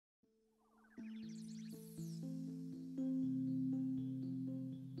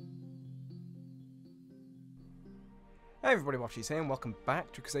Hey everybody, Watchies here, and welcome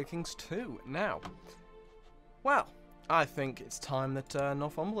back to Crusader Kings 2. Now, well, I think it's time that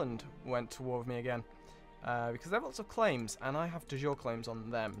Northumberland went to war with me again. Because they have lots of claims, and I have de jure claims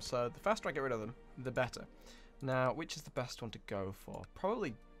on them, so the faster I get rid of them, the better. Now, which is the best one to go for?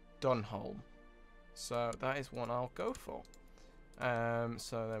 Probably Dunholm. So that is one I'll go for.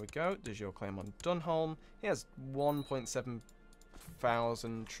 So there we go, de jure claim on Dunholm. He has 1.7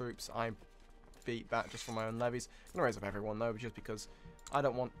 thousand troops. I beat that just from my own levies. I'm going to raise up everyone though, just because I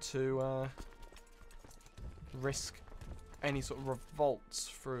don't want to risk any sort of revolts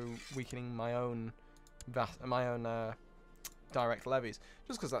through weakening my own direct levies,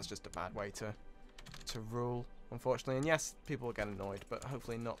 just because that's just a bad way to rule, unfortunately. And yes, people will get annoyed, but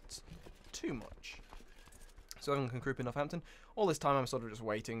hopefully not too much. So everyone can group in Northampton. All this time I'm sort of just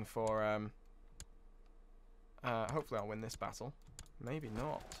waiting for hopefully I'll win this battle. Maybe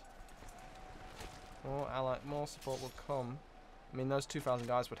not. More support will come. I mean, those 2,000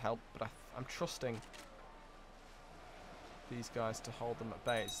 guys would help, but I'm trusting these guys to hold them at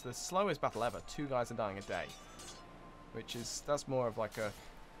bay. It's the slowest battle ever. 2 guys are dying a day, that's more of like a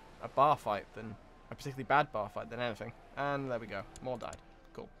bar fight than a particularly bad bar fight than anything. And there we go, more died.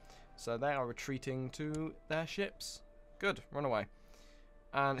 Cool. So they are retreating to their ships. Good, run away.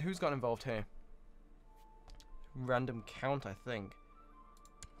 And who's got involved here? Random count, I think.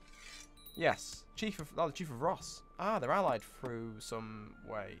 Yes, the Chief of Ross. Ah, they're allied through some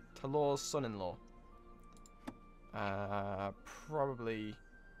way. Talor's son-in-law. Probably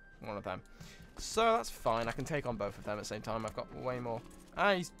one of them. So that's fine. I can take on both of them at the same time. I've got way more.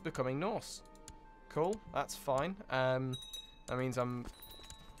 Ah, he's becoming Norse. Cool. That's fine. That means I'm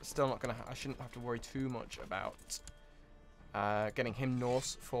still not gonna. I shouldn't have to worry too much about getting him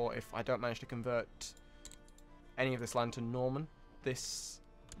Norse for if I don't manage to convert any of this land to Norman this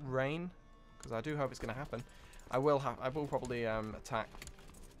reign. Because I do hope it's going to happen. I will probably attack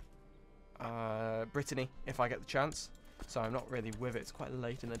Brittany if I get the chance. So I'm not really with it. It's quite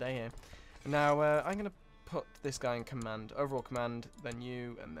late in the day here. Now I'm going to put this guy in command, overall command, then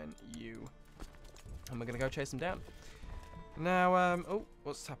you, and then you, and we're going to go chase him down. Now, oh,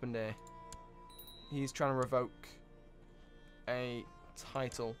 what's happened here? He's trying to revoke a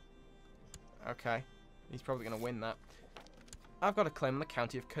title. Okay, he's probably going to win that. I've got a claim on the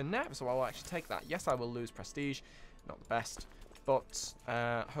county of Knapp, so I'll actually take that. Yes, I will lose prestige, not the best, but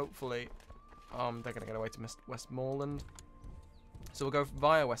hopefully they're going to get away to Westmoreland. So we'll go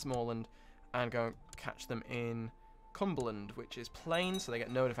via Westmoreland and go catch them in Cumberland, which is plain, so they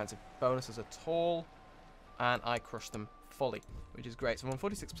get no defensive bonuses at all, and I crush them fully, which is great. So I'm on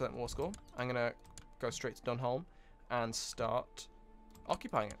 46% war score. I'm going to go straight to Dunholm and start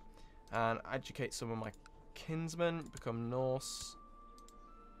occupying it, and educate some of my kinsmen, become Norse.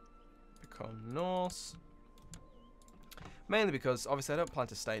 Mainly because obviously I don't plan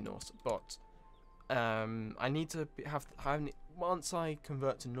to stay Norse, but I need to once I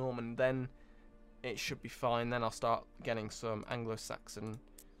convert to Norman, then it should be fine. Then I'll start getting some Anglo-Saxon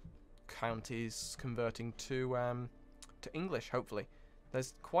counties converting to English. Hopefully,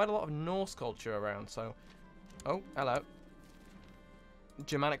 there's quite a lot of Norse culture around. So, oh, hello.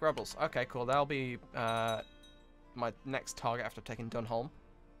 Germanic rebels. Okay, cool. That'll be my next target after taking Dunholm.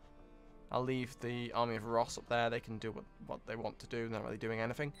 I'll leave the army of Ross up there. They can do what they want to do. They're not really doing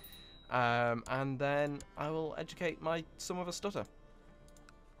anything. And then I will educate my son of a stutter.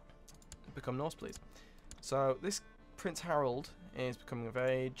 Become Norse, please. So this Prince Harold is becoming of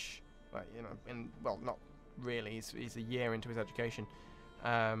age. Well, you know, well, not really. He's a year into his education.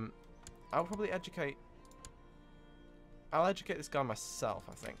 I'll probably educate. I'll educate this guy myself,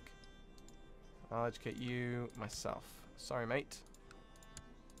 I think. I'll educate you myself. Sorry, mate.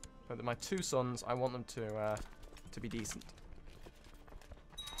 But my 2 sons, I want them to be decent.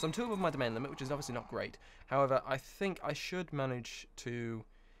 So I'm 2 above my domain limit, which is obviously not great. However, I think I should manage to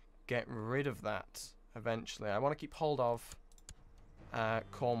get rid of that eventually. I want to keep hold of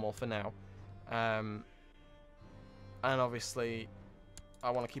Cornwall for now. And obviously, I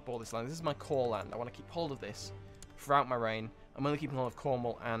want to keep all this land. This is my core land. I want to keep hold of this throughout my reign. I'm only keeping hold of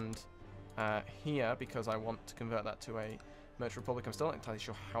Cornwall and here because I want to convert that to a merchant republic. I'm still not entirely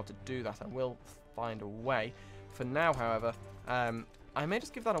sure how to do that. I will find a way. For now, however, I may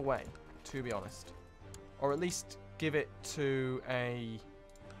just give that away, to be honest, or at least give it to a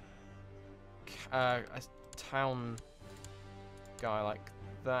town guy like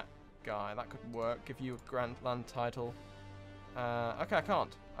that guy. That could work. Give you a grand land title. Okay, I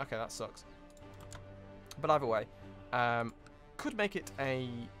can't. Okay, that sucks. But either way, could make it a.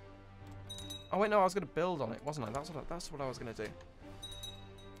 Oh wait, no, I was going to build on it, wasn't I? That's what I was going to do.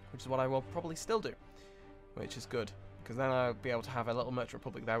 Which is what I will probably still do. Which is good. because then I'll be able to have a little merchant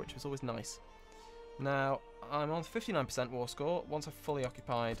republic there, which is always nice. Now, I'm on 59% war score. Once I've fully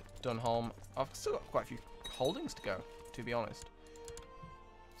occupied Dunholm, I've still got quite a few holdings to go, to be honest.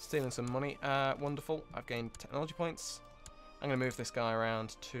 Stealing some money. Wonderful. I've gained technology points. I'm going to move this guy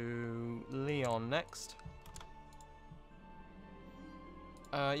around to Leon next.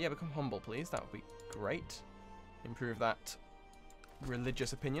 Yeah, become humble, please. That would be great. Improve that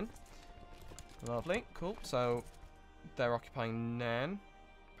religious opinion. Lovely. Cool. So, they're occupying Nairn,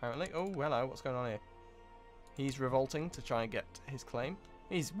 apparently. Oh, hello. What's going on here? He's revolting to try and get his claim.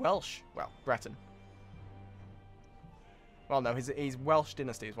 He's Welsh. Well, Breton. Well, no, he's Welsh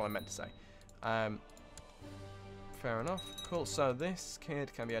dynasty is what I meant to say. Fair enough. Cool. So this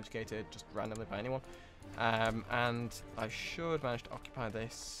kid can be educated just randomly by anyone. And I should manage to occupy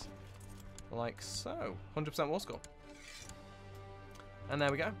this like so. 100% war score. And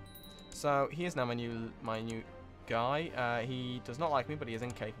there we go. So he is now my new guy. He does not like me, but he is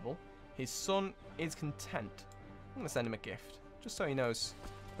incapable. His son is content. I'm going to send him a gift, just so he knows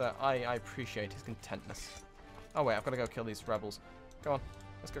that I appreciate his contentness. Oh wait, I've got to go kill these rebels. Go on,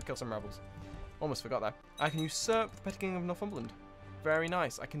 let's go kill some rebels. Almost forgot that. I can usurp the petty king of Northumberland. Very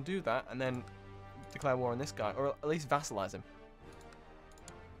nice. I can do that and then declare war on this guy, or at least vassalize him.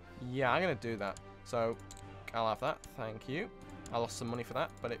 Yeah, I'm going to do that. So, I'll have that. Thank you. I lost some money for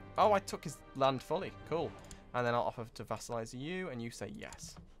that, but oh, I took his land fully. Cool. And then I'll offer to vassalize you, and you say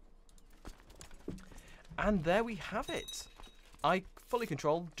yes. And there we have it. I fully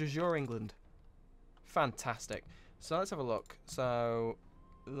control de jure England. Fantastic. So let's have a look. So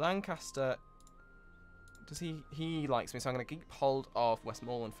Lancaster, does he likes me, so I'm going to keep hold of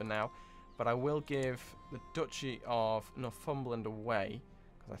Westmoreland for now, but I will give the Duchy of Northumberland away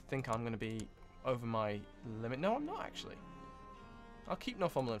because I think I'm going to be over my limit. No, I'm not actually. I'll keep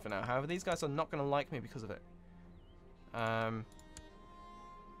Northumberland for now. However, these guys are not going to like me because of it.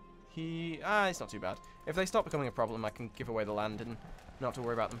 It's not too bad. If they stop becoming a problem, I can give away the land and not have to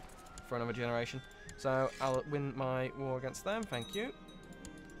worry about them for another generation. So I'll win my war against them. Thank you.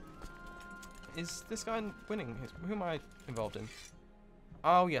 Is this guy winning? Who am I involved in?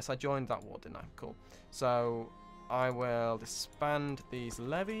 Oh yes, I joined that war, didn't I? Cool. So I will disband these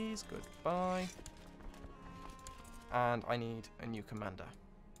levies. Goodbye. And I need a new commander.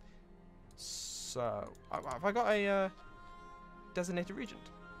 So have I got a designated regent?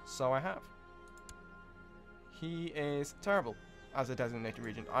 So I have. He is terrible as a designated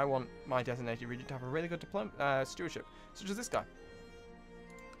regent. I want my designated regent to have a really good stewardship, such as this guy.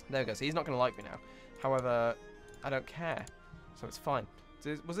 There we go. So he's not going to like me now. However, I don't care, so it's fine.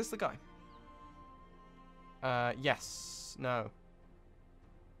 Was this the guy? Yes. No.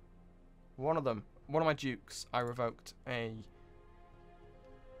 One of them. One of my dukes. I revoked the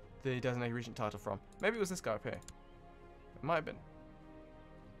designated regent title from. Maybe it was this guy up here. It might have been.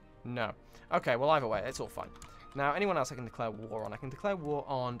 No. Okay, well, either way, it's all fine. Now, anyone else I can declare war on? I can declare war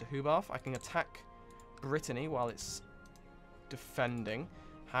on Deheubarth. I can attack Brittany while it's defending.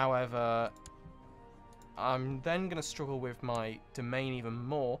 However, I'm then going to struggle with my domain even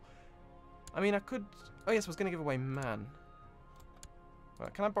more. I mean, I could... Oh, yes, I was going to give away Man.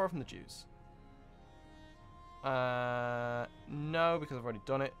 Right, can I borrow from the Jews? No, because I've already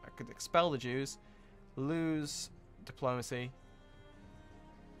done it. I could expel the Jews, lose diplomacy.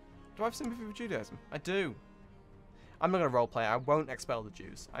 Do I have sympathy for Judaism? I do. I'm not going to roleplay. I won't expel the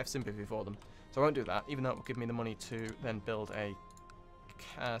Jews. I have sympathy for them. So I won't do that, even though it will give me the money to then build a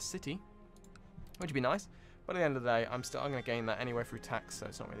city, which would be nice. But at the end of the day, I'm going to gain that anyway through tax, so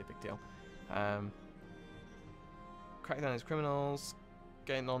it's not really a big deal. Crack down his criminals,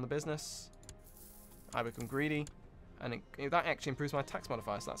 getting on the business. I become greedy, and that actually improves my tax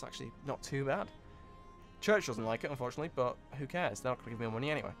modifier, so that's actually not too bad. Church doesn't like it, unfortunately, but who cares? They're not going to give me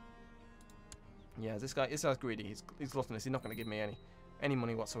money anyway. Yeah, this guy's greedy. He's gluttonous. He's not going to give me any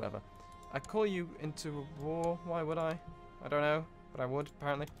money whatsoever. I'd call you into a war. Why would I? I don't know, but I would,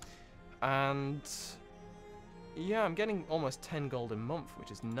 apparently. And yeah, I'm getting almost 10 gold a month,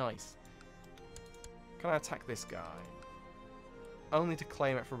 which is nice. Can I attack this guy? Only to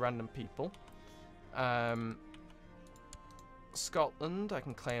claim it for random people. Scotland, I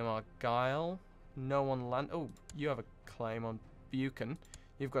can claim Argyll. No on land. Oh, you have a claim on Buchan.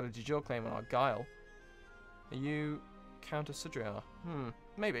 You've got a de jure claim on Argyll. Are you Count of Sudriar?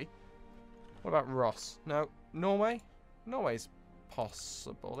 Maybe. What about Ross? No. Norway? Norway's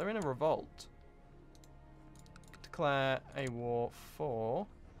possible. They're in a revolt. Declare a war for...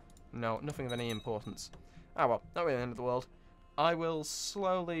 No, nothing of any importance. Ah, well, not really the end of the world. I will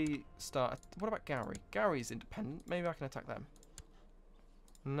slowly start... What about Gowrie? Gowrie's independent. Maybe I can attack them.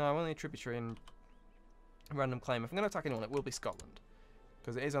 No, I'm only a tributary and random claim. If I'm going to attack anyone, it will be Scotland.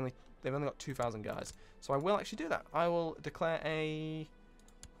 Because it is only, they've only got 2,000 guys. So I will actually do that. I will declare a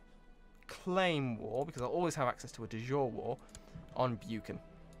claim war, because I'll always have access to a de jure war, on Buchan.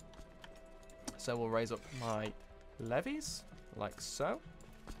 So we'll raise up my levies, like so.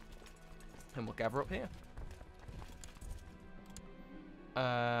 And we'll gather up here.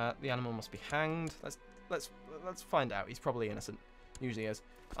 The animal must be hanged. Let's find out. He's probably innocent. Usually is.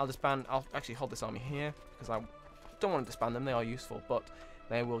 I'll actually hold this army here, because I don't want to disband them. They are useful, but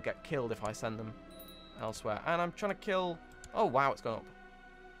they will get killed if I send them elsewhere. And I'm trying to kill... Oh, wow, it's gone up.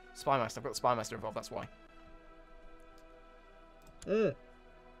 Spymaster. I've got the Spymaster involved, that's why. The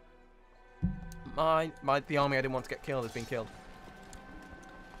army I didn't want to get killed has been killed.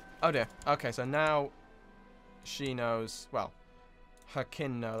 Oh, dear. Okay, so now she knows... Well, her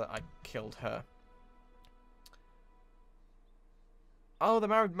kin know that I killed her. Oh, they're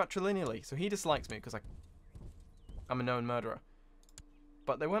married matrilineally, so he dislikes me because I'm a known murderer.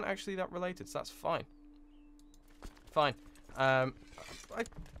 But they weren't actually that related, so that's fine. Fine. I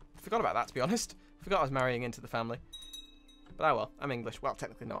forgot about that, to be honest. Forgot I was marrying into the family. But oh well, I'm English. Well,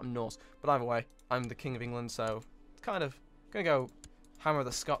 technically not, I'm Norse. But either way, I'm the King of England, so it's kind of gonna go hammer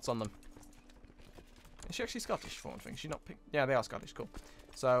the Scots on them. Is she actually Scottish, for one thing? She's not... Yeah, they are Scottish, cool.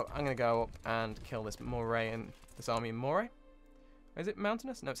 So I'm gonna go up and kill this Moray and this army in Moray. Is it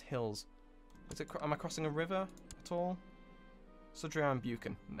mountainous? No, it's hills. Am I crossing a river at all? Sudrian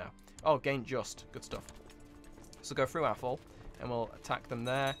Buchan. No. Oh, gain just. Good stuff. So go through Athol, and we'll attack them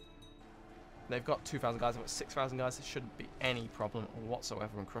there. They've got 2,000 guys. I've got 6,000 guys. There shouldn't be any problem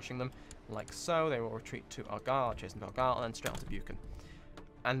whatsoever in crushing them. Like so. They will retreat to Argyll, chase them to Argyll, and then straight on to Buchan.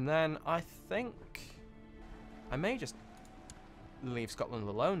 And then I think I may just leave Scotland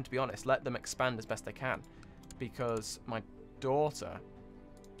alone, to be honest. Let them expand as best they can. Because my daughter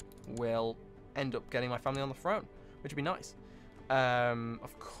will end up getting my family on the throne, which would be nice.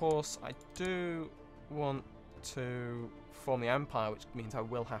 Of course, I do want to form the empire, which means I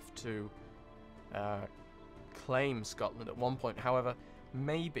will have to claim Scotland at one point. However,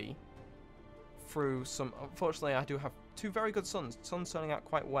 maybe through some... Unfortunately, I do have two very good sons. Sons turning out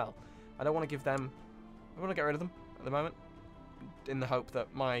quite well. I don't want to give them... I want to get rid of them at the moment, in the hope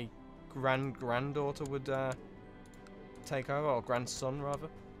that my granddaughter would take over, or grandson rather.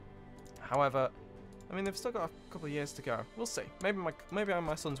 However, I mean, they've still got a couple of years to go. We'll see. Maybe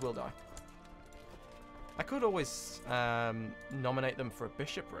my sons will die. I could always nominate them for a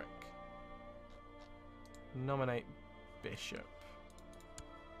bishopric. Nominate bishop.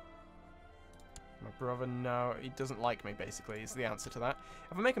 My brother, no, he doesn't like me, basically, is the answer to that.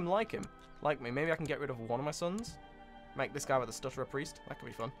 If I make him like me, maybe I can get rid of one of my sons. Make this guy with a stutter a priest. That could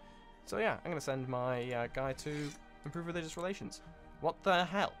be fun. So yeah, I'm going to send my guy to improve religious relations. What the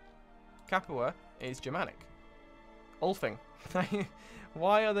hell? Capua is Germanic. Ulfing.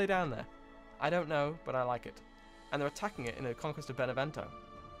 Why are they down there? I don't know, but I like it. And they're attacking it in a conquest of Benevento.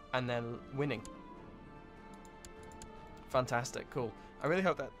 And they're winning. Fantastic, cool. I really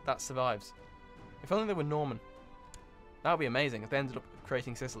hope that survives. If only they were Norman. That would be amazing if they ended up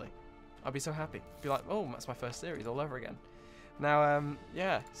creating Sicily. I'd be so happy. Be like, oh, that's my first series all over again. Now,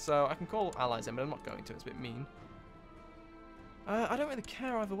 yeah, so I can call allies in, but I'm not going to. It's a bit mean. I don't really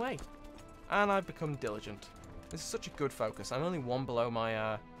care either way. And I've become diligent. This is such a good focus. I'm only one below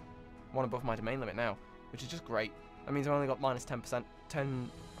my, one above my domain limit now, which is just great. That means I've only got minus 10%,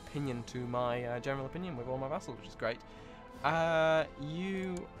 10 opinion to my general opinion with all my vassals, which is great.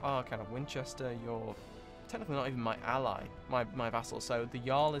 You are kind of Winchester. You're technically not even my ally, my vassal. So the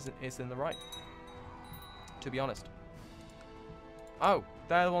Jarl is in the right, to be honest. Oh,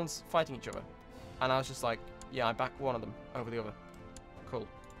 they're the ones fighting each other. And I was just like, yeah, I back one of them over the other. Cool.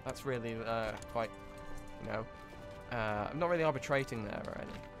 That's really quite, you know, I'm not really arbitrating there or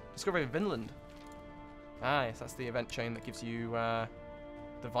anything. Discovery of Vinland. Ah, yes, that's the event chain that gives you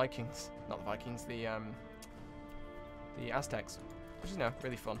the Vikings. Not the Vikings, the Aztecs. Which is, you know,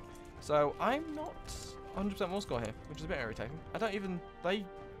 really fun. So, I'm not 100% war score here, which is a bit irritating. I don't even...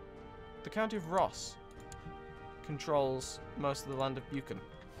 The county of Ross controls most of the land of Buchan.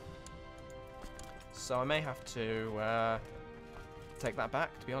 So I may have to take that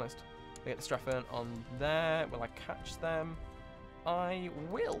back, to be honest. I get the Strathern on there. Will I catch them? I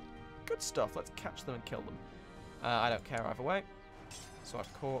will. Good stuff. Let's catch them and kill them. I don't care either way. So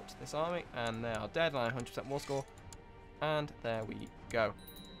I've caught this army, and they are dead, and I have 100% war score. And there we go.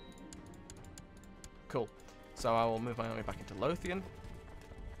 Cool. So I will move my army back into Lothian.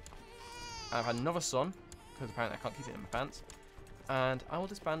 I've had another son, because apparently I can't keep it in my pants. And I will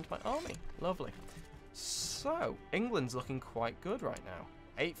disband my army. Lovely. So, England's looking quite good right now.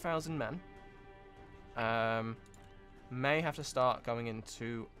 8,000 men. May have to start going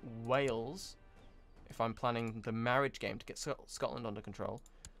into Wales if I'm planning the marriage game to get Scotland under control.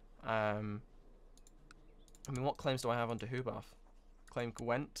 I mean, what claims do I have onto Hubarth? Claim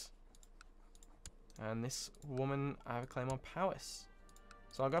Gwent. And this woman, I have a claim on Powys.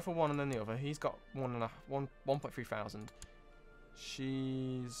 So I'll go for one and then the other. He's got 1.3 thousand.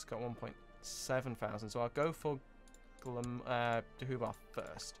 She's got 1.7 thousand. So I'll go for Hubarth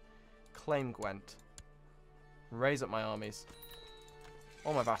first. Claim Gwent. Raise up my armies.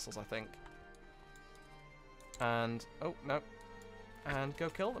 All my vassals, I think. And, oh, no. And go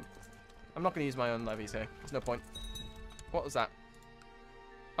kill them. I'm not going to use my own levies here. There's no point. What was that?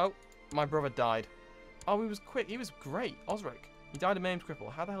 Oh, my brother died. Oh, he was quick. He was great. Osric. He died a maimed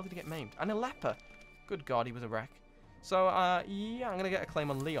cripple. How the hell did he get maimed? And a leper. Good God, he was a wreck. So, yeah, I'm going to get a claim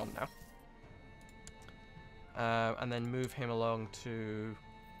on Leon now. And then move him along to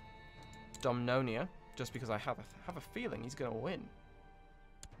Domnonia. Just because I have a feeling he's going to win.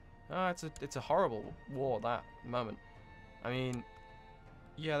 It's a horrible war, that, at the moment. I mean,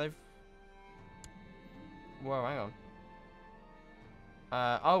 yeah, they've... Whoa, hang on.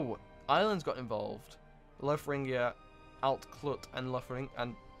 Oh, Ireland's got involved. Lotharingia, Alt-Clut, and Lothring...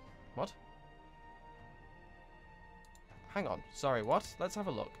 And... What? Hang on. Sorry, what? Let's have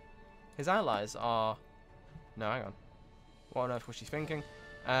a look. His allies are... No, hang on. What on earth was she thinking?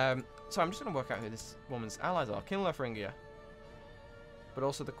 So I'm just going to work out who this woman's allies are. King Lotharingia. But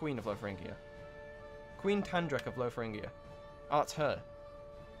also the Queen of Lotharingia. Queen Tandrek of Lotharingia. Oh, that's her.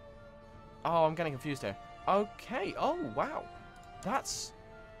 Oh, I'm getting confused here. Okay. Oh, wow. That's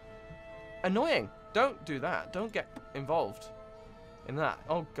annoying. Don't do that. Don't get involved in that.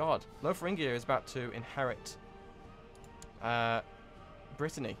 Oh, God. Lotharingia is about to inherit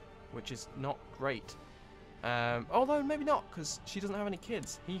Brittany, which is not great. Although, maybe not, because she doesn't have any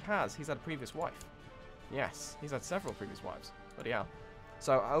kids. He has. He's had a previous wife. Yes, he's had several previous wives. Bloody hell.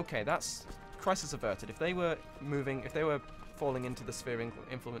 So, okay, that's crisis averted. If they were moving, if they were falling into the sphere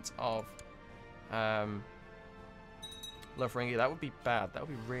influence of Lotharingia, that would be bad. That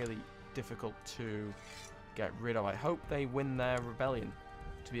would be really difficult to get rid of. I hope they win their rebellion,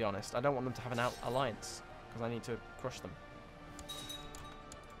 to be honest. I don't want them to have an alliance, because I need to crush them.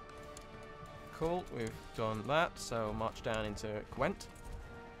 Cool, we've done that, so march down into Gwent.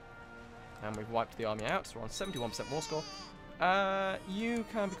 And we've wiped the army out, so we're on 71% war score. You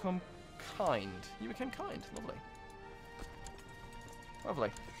can become kind. You became kind, lovely.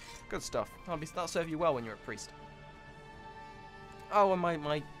 Lovely. Good stuff. That'll serve you well when you're a priest. Oh, and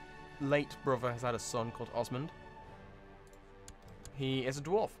my late brother has had a son called Osmond. He is a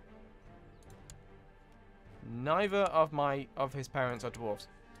dwarf. Neither of his parents are dwarves.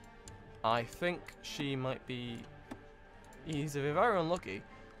 I think she might be... He's either very unlucky,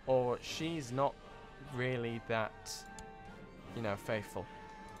 or she's not really that, you know, faithful.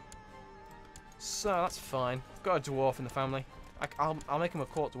 So that's fine. Got a dwarf in the family. I'll make him a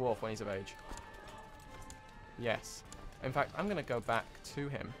court dwarf when he's of age. Yes. In fact, I'm going to go back to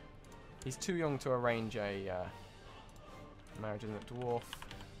him. He's too young to arrange a marriage, isn't it? Dwarf.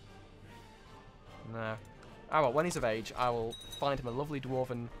 No. Oh well, when he's of age, I will find him a lovely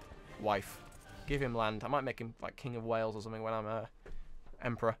dwarven wife. Give him land. I might make him like King of Wales or something when I'm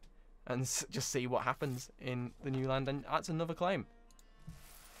Emperor. And just see what happens in the new land. And that's another claim.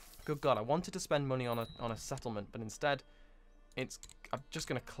 Good God, I wanted to spend money on a settlement, but instead, I'm just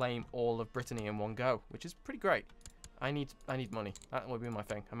going to claim all of Brittany in one go, which is pretty great. I need money. That will be my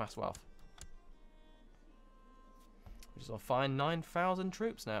thing. Amass wealth. Which is all fine. 9,000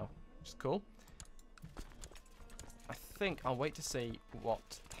 troops now, which is cool. I think I'll wait to see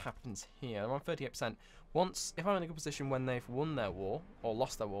what happens here. They're on 38%. If I'm in a good position when they've won their war, or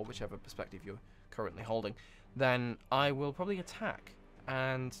lost their war, whichever perspective you're currently holding, then I will probably attack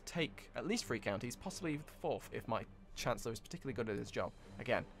and take at least 3 counties, possibly the 4th, if my Chancellor is particularly good at his job.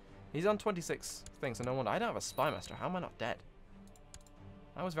 Again, he's on 26 things, so no wonder. I don't have a spy master. How am I not dead?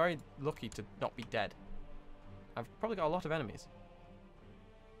 I was very lucky to not be dead. I've probably got a lot of enemies.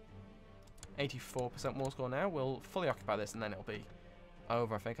 84% war score now. We'll fully occupy this and then it'll be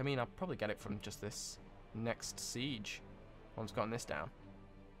over, I think. I mean, I'll probably get it from just this next siege once I've gotten this down.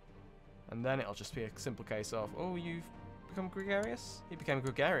 And then it'll just be a simple case of, oh, you've become gregarious? He became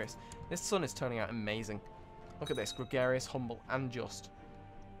gregarious. This son is turning out amazing. Look at this. Gregarious, humble, and just.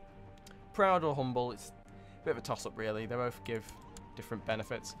 Proud or humble, it's a bit of a toss-up, really. They both give different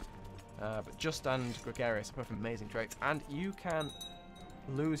benefits. But just and gregarious are both amazing traits. And you can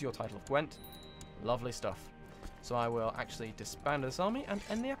lose your title of Gwent. Lovely stuff. So I will actually disband this army and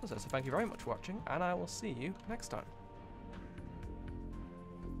end the episode. So thank you very much for watching, and I will see you next time.